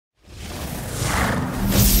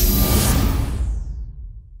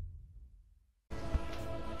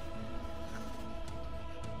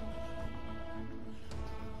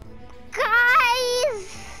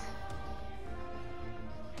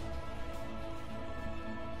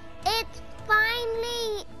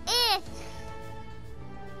finally it!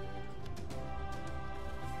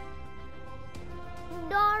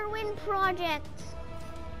 Darwin Project.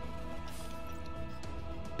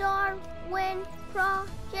 Darwin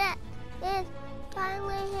Project is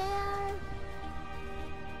finally here.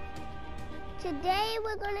 Today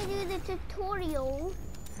we're gonna do the tutorial.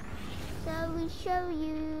 So we show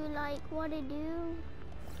you like what to do.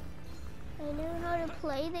 I know how to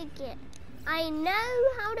play the game. I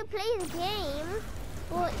know how to play the game,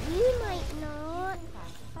 but you might not.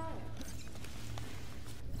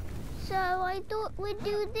 So I thought we'd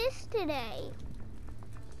do this today.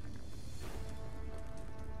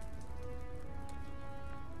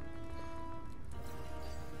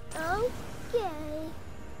 Okay.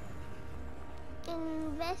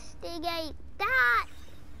 Investigate that.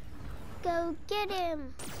 Go get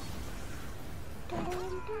him. Dun,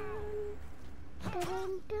 dun, dun,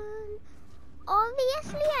 dun, dun.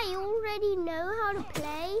 Obviously, I already know how to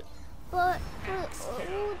play, but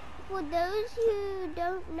for those who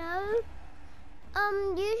don't know,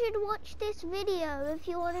 you should watch this video if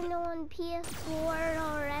you want to know on PS4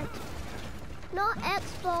 or not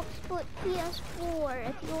Xbox, but PS4.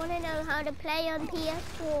 If you want to know how to play on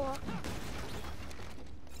PS4.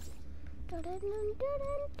 Dun, dun, dun, dun,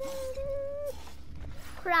 dun, dun.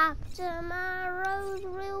 Craft some arrows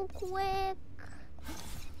real quick.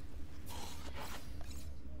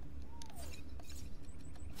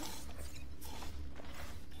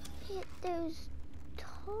 Hit those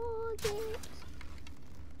targets.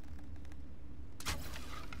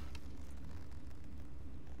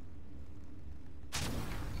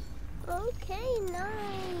 Okay,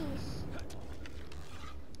 nice.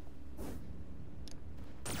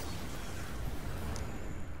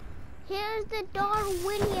 Here's the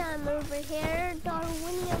Darwinium over here,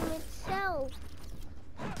 Darwinium itself.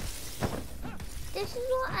 This is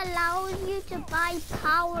what allows you to buy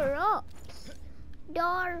power-ups.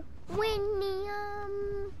 Darwinium.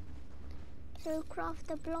 So craft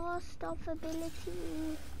the blast off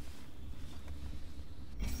ability.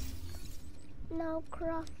 Now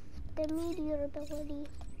craft the meteor ability.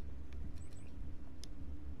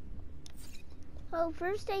 Oh,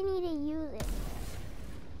 first I need to use it.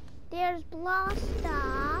 There's blast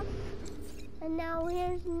staff, and now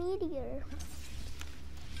here's meteor.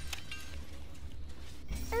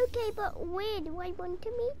 Okay, but where do I want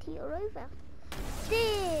to meteor over?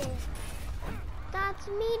 There. That's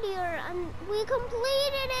meteor, and we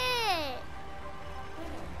completed it.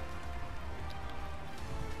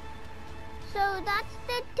 So that's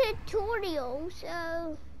the tutorial.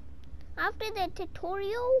 So after the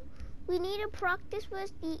tutorial, we need to practice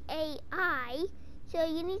with the AI. So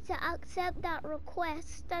you need to accept that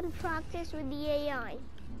request and practice with the AI.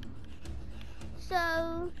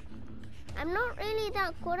 So I'm not really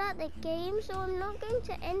that good at the game, so I'm not going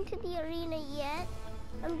to enter the arena yet.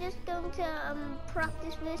 I'm just going to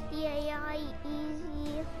practice with the AI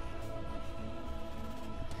easy.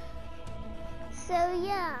 So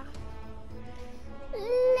yeah,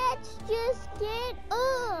 let's just get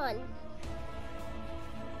on.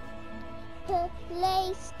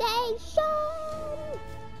 PlayStation.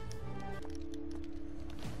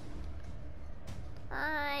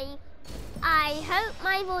 I hope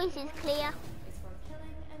my voice is clear. It's for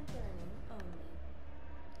killing and burning only.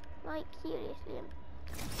 Like seriously, I'm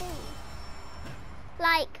saying.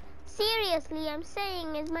 Like seriously, I'm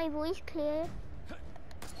saying, is my voice clear?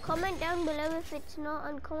 Comment down below if it's not,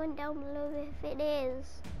 and comment down below if it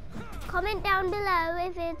is. Comment down below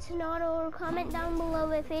if it's not, or comment down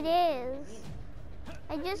below if it is.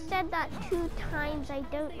 I just said that 2 times, I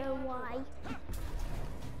don't know why.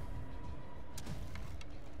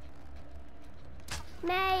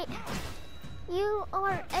 Mate, you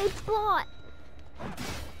are a bot.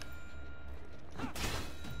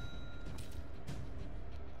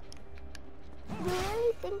 You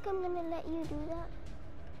really think I'm gonna let you do that?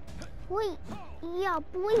 Wait, yeah,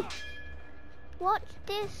 boy. Watch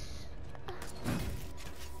this.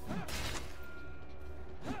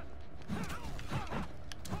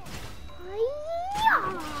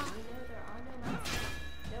 Yeah.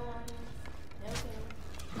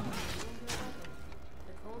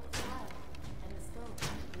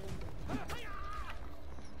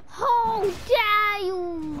 How dare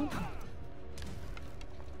you!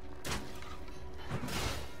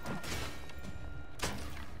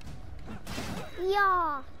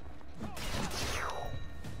 Yeah.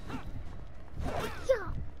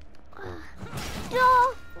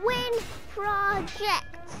 Darwin Project.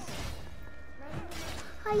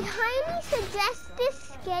 I highly suggest this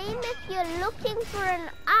game if you're looking for an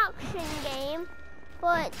action game.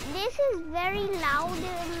 But this is very loud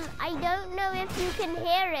and I don't know if you can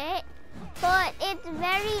hear it, but it's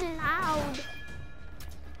very loud.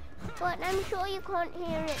 But I'm sure you can't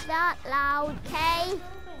hear it that loud, okay?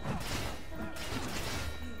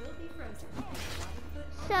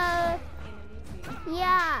 So,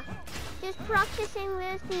 yeah, just practicing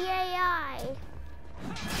with the AI.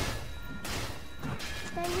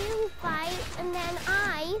 Then you fight and then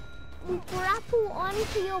I grapple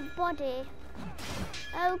onto your body.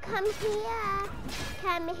 Oh, come here,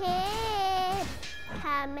 come here,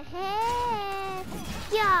 come here.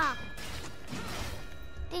 Yeah.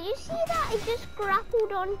 Did you see that? I just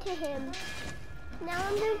grappled onto him. Now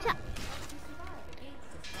I'm going to...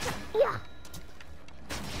 Yeah.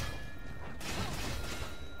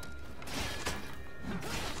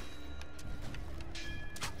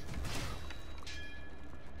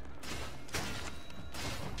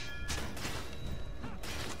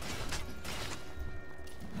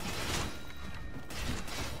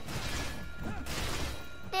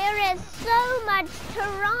 There is so much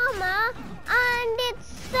drama and it's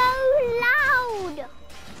so loud.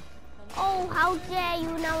 Oh, how dare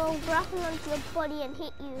you! Now I'll grapple onto your body and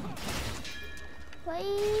hit you.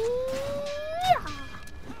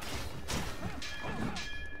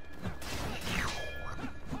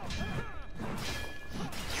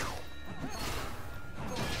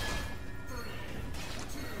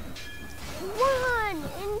 One!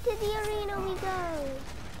 Into the arena we go.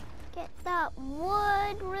 Get that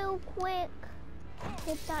wood real quick.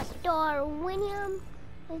 Get that Darwinium.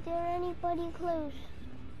 Is there anybody close?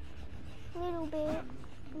 Little bit,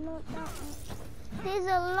 not that much. There's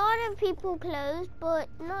a lot of people close, but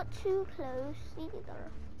not too close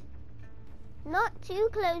either. Not too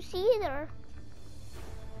close either.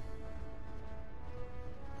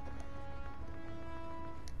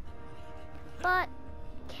 But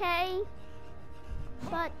K.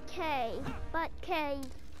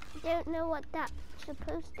 Don't know what that's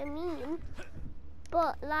supposed to mean.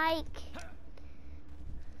 But like,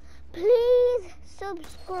 please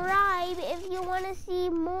subscribe if you want to see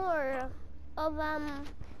more of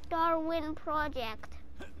Darwin project.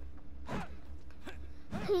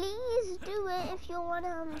 Please do it if you want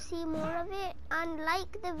to see more of it, and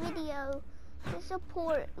like the video to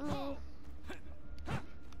support me.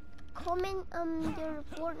 Comment your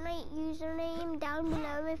Fortnite username down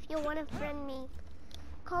below if you want to friend me.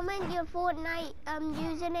 Comment your Fortnite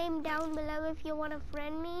username down below if you want to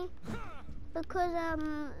friend me. Because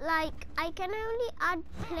like I can only add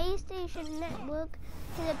PlayStation Network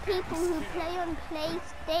to the people who play on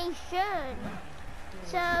PlayStation.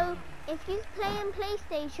 So if you play on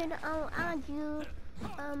PlayStation, I'll add you,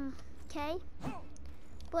 okay?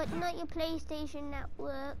 But not your PlayStation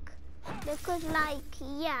Network, because like,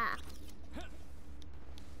 yeah.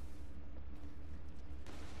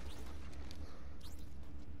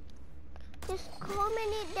 Just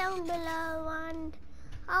comment it down below and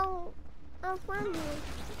I'll find you.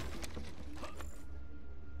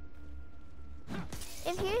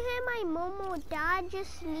 If you hear my mom or dad,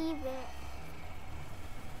 just leave it.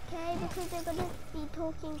 Okay, because they're gonna be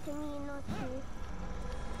talking to me, not you.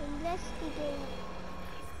 Investigate.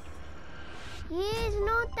 He is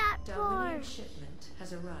not that far. Darwin shipment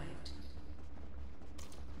has arrived.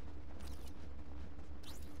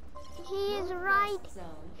 He is right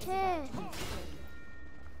here.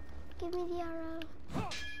 Give me the arrow.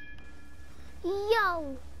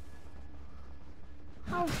 Yo!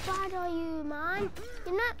 How bad are you, man?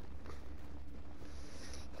 You're not...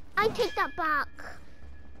 I take that back.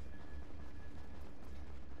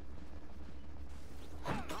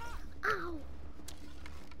 Ow!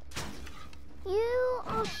 You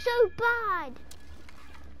are so bad.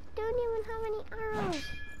 Don't even have any arrows.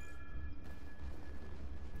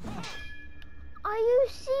 Are you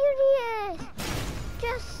serious?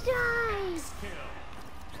 Just die.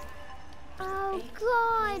 Oh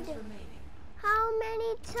God. How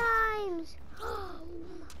many times? Oh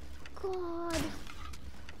my God.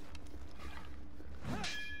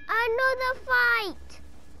 Another fight.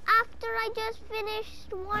 After I just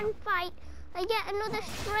finished one fight, I get another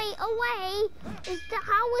straight away.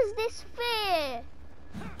 How is this fair?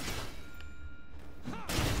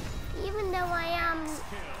 Even though I am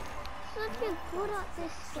such a good at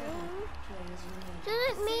this game,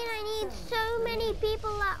 doesn't mean I need so many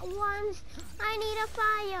people at once. I need a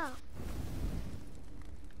fire.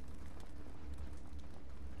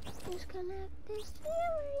 Disconnect this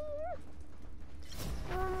area.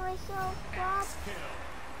 Throw myself up.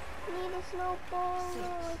 Need a snowball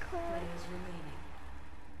really quick.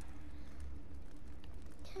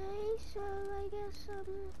 Okay, so I guess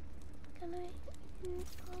can I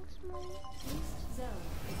Pulse mine. East zone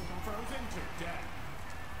is about Frozen to death.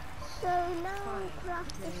 So now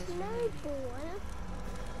craft the snowball.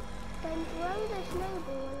 Then throw the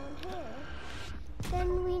snowball on here. Then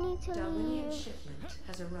we need to Darwinian leave. shipment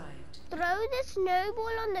has arrived. Throw the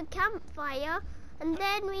snowball on the campfire. And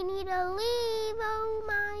then we need to leave. Oh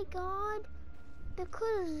my god.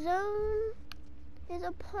 Because zone is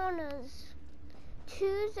upon us.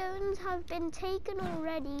 2 zones have been taken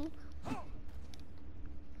already.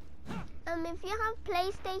 If you have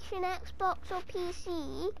PlayStation, Xbox or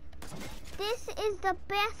PC, this is the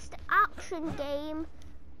best action game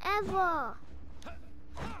ever.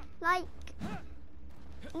 Like,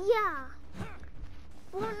 yeah.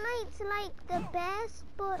 Fortnite's like the best,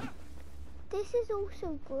 but this is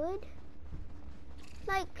also good.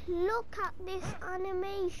 Like, look at this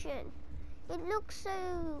animation. It looks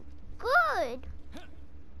so good,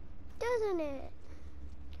 doesn't it?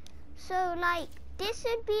 So, like, this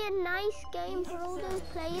would be a nice game for all those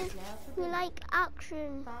players who like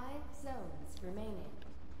action. 5 zones remaining.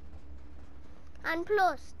 And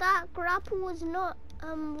plus, that grapple was not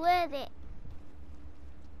worth it.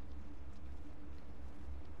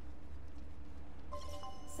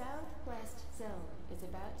 Southwest zone is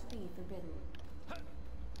about to be forbidden.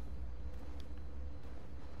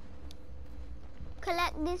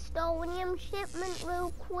 Collect this Darwinian shipment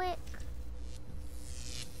real quick.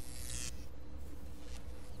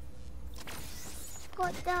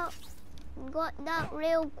 Got that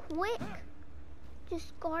real quick.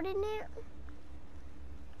 Just got in it.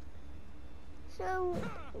 So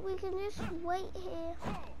we can just wait here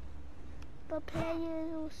for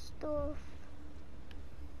players or stuff.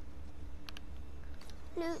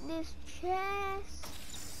 Loot this chest.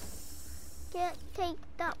 Take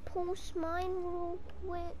that pulse mine real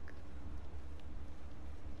quick.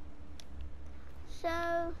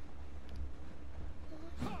 So,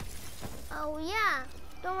 oh yeah,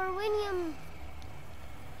 Darwinian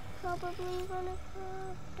probably gonna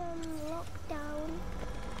craft lockdown.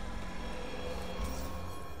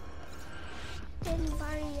 Then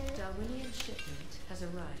barrier. Darwinian shipment has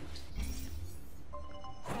arrived.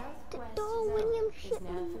 Southwest Darwinian zone is now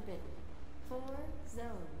shipment. forbidden. 4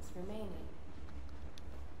 zones remaining.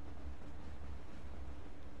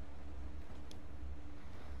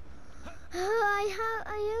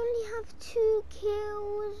 I only have 2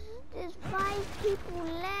 kills. There's 5 people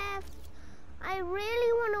left. I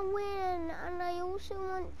really want to win, and I also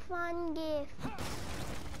want fun gift.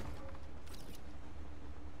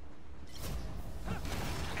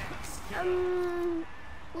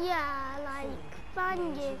 Yeah, like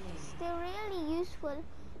fun gifts. They're really useful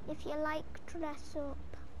if you like dress up.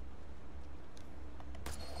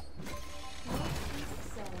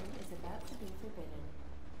 Northeast zone is about to be forbidden.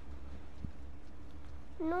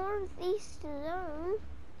 Northeast zone?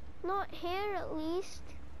 Not here at least.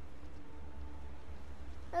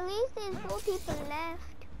 At least there's 4 people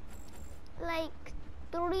left. Like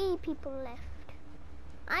 3 people left.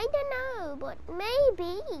 I don't know, but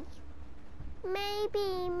maybe.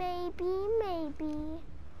 Maybe.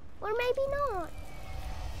 Or maybe not.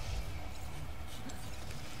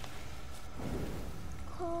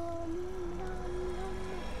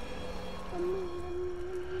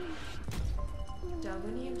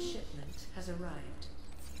 Darwinian shipment has arrived.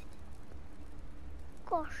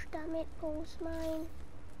 Gosh damn it, pulse mine.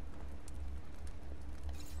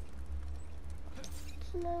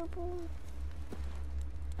 Snowball.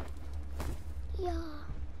 Yeah.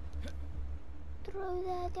 Throw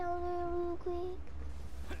that down there real quick.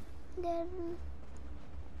 Then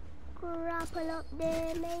grapple up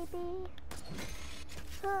there maybe.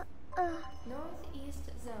 Northeast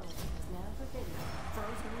zone is now forbidden.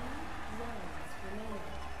 Frozen zones remaining.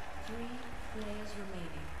 3 players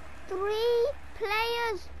remaining. 3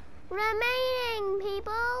 players remaining,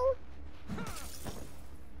 people.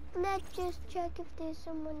 Let's just check if there's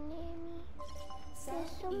someone near me.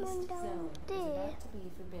 There's someone Southeast down zone is there. about to be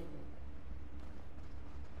forbidden.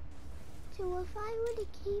 So if I were to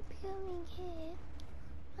keep going here,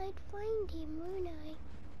 I'd find him, wouldn't I?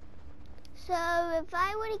 So if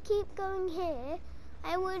I were to keep going here,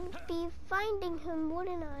 I would be finding him,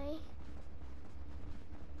 wouldn't I?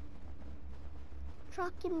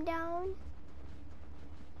 Track him down.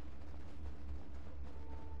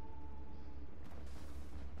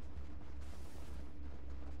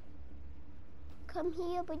 Come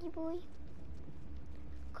here, buddy boy.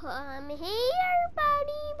 Come here,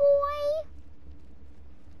 buddy boy.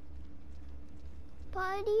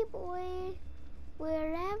 Buddy boy,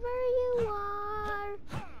 wherever you are,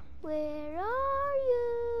 where are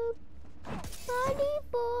you? Buddy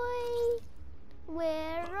boy,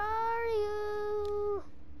 where are you?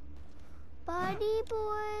 Buddy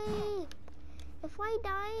boy. If I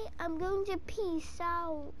die, I'm going to peace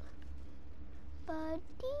out. Buddy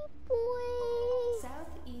boy.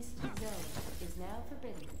 Southeast zone is now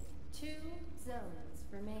forbidden. 2 zones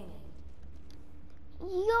remaining.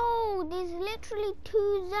 Yo, there's literally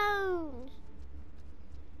 2 zones.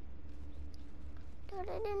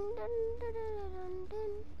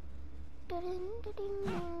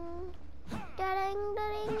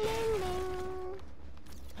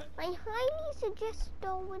 I highly suggest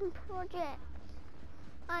Darwin Project.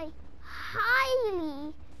 I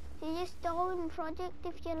highly suggest Darwin Project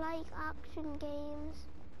if you like action games.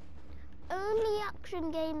 Only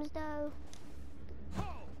action games though.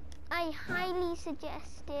 I highly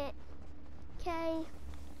suggest it. Okay?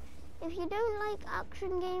 If you don't like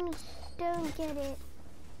action games, don't get it.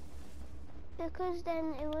 Because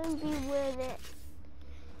then it won't be worth it.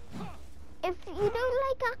 If you don't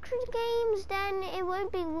like action games, then it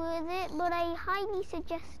won't be worth it, but I highly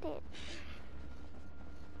suggest it.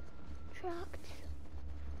 Tracked.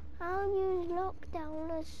 I'll use lockdown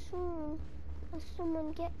as soon as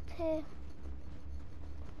someone gets here.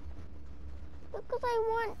 Because I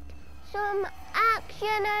want some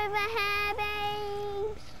action over here,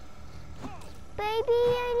 babes. Baby,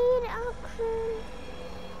 I need action.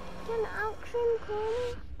 Can action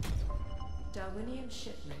come? Darwinian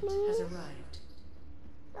shipment Please? has arrived.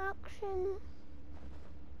 Action.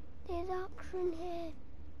 There's action here.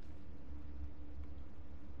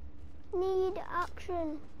 Need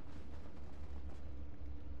action.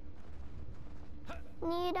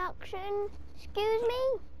 Need action. Excuse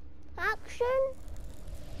me? Action.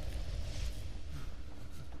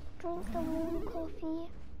 Drink the warm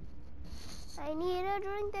coffee. I need to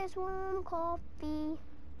drink this warm coffee.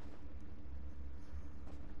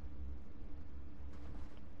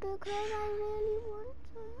 Because I really want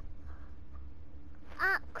some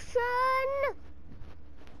action.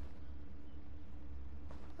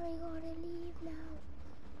 I gotta leave now.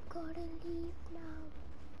 Gotta leave now.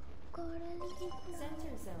 Gotta leave now.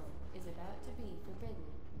 Center zone is about to be forbidden.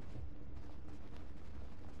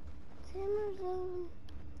 Center zone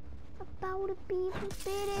about to be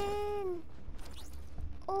forbidden.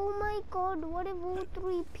 Oh my god, what if all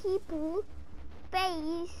 3 people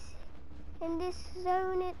face in this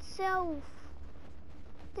zone itself?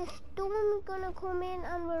 The storm's gonna come in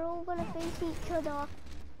and we're all gonna face each other.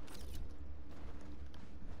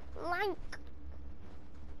 Like,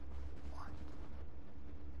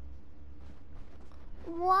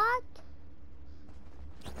 what?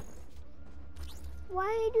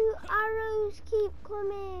 Why do arrows keep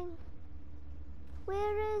coming?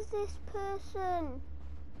 Where is this person?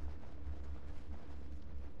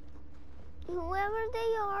 Whoever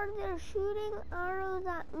they are, they're shooting arrows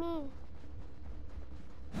at me.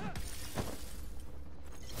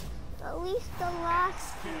 At least the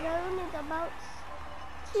last zone is about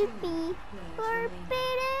to be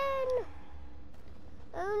forbidden.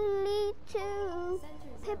 Only 2 Center zone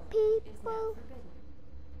is now people. forbidden.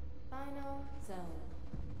 Final zone.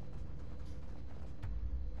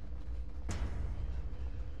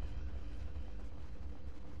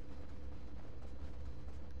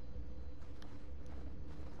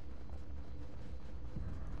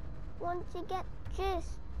 Once you get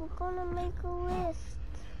gist, we're gonna make a list.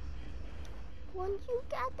 Once you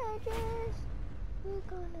get the gist, we're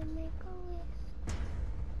gonna make a list.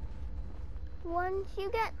 Once you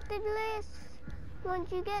get the list,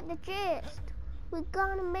 once you get the gist, we're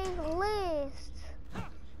gonna make a list.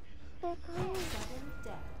 Because Sudden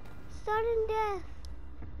death. sudden death.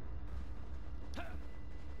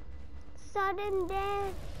 Sudden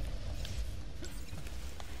death.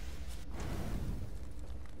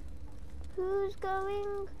 Who's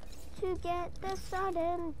going to get the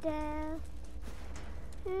sudden death?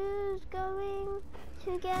 Who's going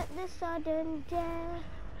to get the sudden death?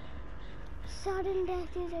 Sudden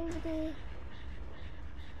death is over there.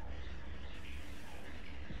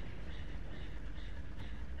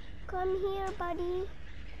 Come here, buddy.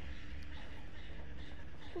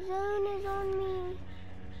 Zone is on me.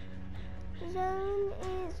 Zone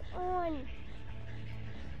is on.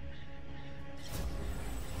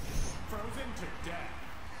 Frozen to death.